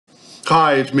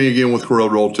Hi, it's me again with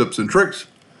Corel Roll Tips and Tricks.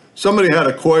 Somebody had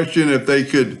a question if they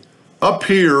could, up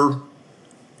here,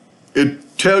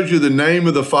 it tells you the name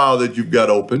of the file that you've got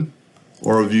open,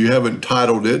 or if you haven't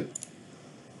titled it,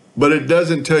 but it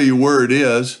doesn't tell you where it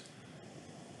is.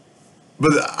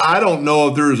 But I don't know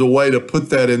if there's a way to put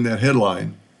that in that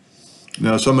headline.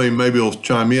 Now, somebody maybe will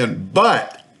chime in,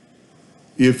 but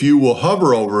if you will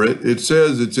hover over it, it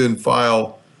says it's in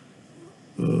file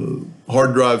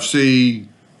hard drive C,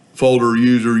 folder,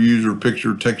 user,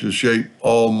 picture, Texas shape,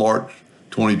 all March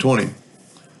 2020.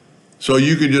 So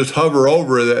you can just hover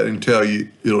over that and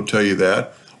it'll tell you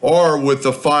that. Or with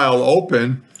the file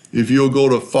open, if you'll go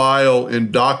to File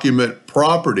and Document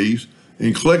Properties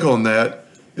and click on that,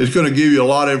 it's going to give you a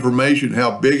lot of information,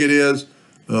 how big it is.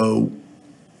 Well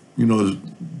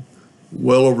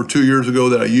over 2 years ago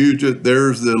that I used it.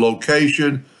 There's the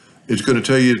location. It's going to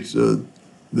tell you it's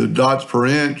the dots per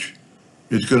inch.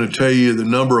 It's going to tell you the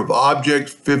number of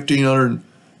objects, 1,500,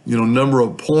 number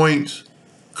of points,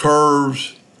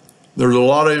 curves. There's a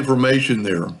lot of information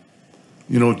there.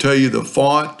 Tell you the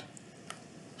font.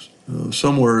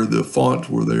 Somewhere the fonts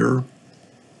were there.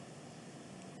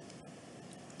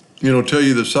 Tell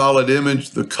you the solid image,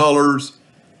 the colors,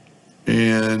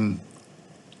 and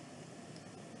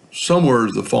somewhere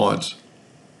is the fonts.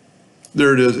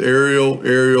 There it is,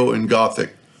 Arial, and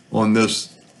Gothic on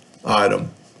this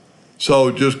item.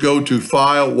 So just go to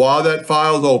File. While that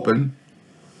file's open,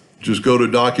 just go to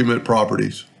Document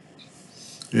Properties.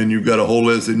 And you've got a whole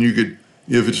list. And you could,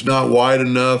 if it's not wide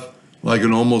enough, like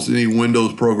in almost any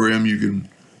Windows program, you can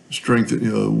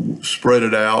spread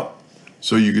it out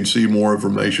so you can see more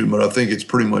information. But I think it's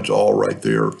pretty much all right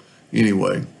there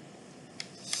anyway.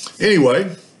 I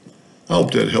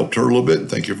hope that helped her a little bit.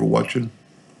 Thank you for watching.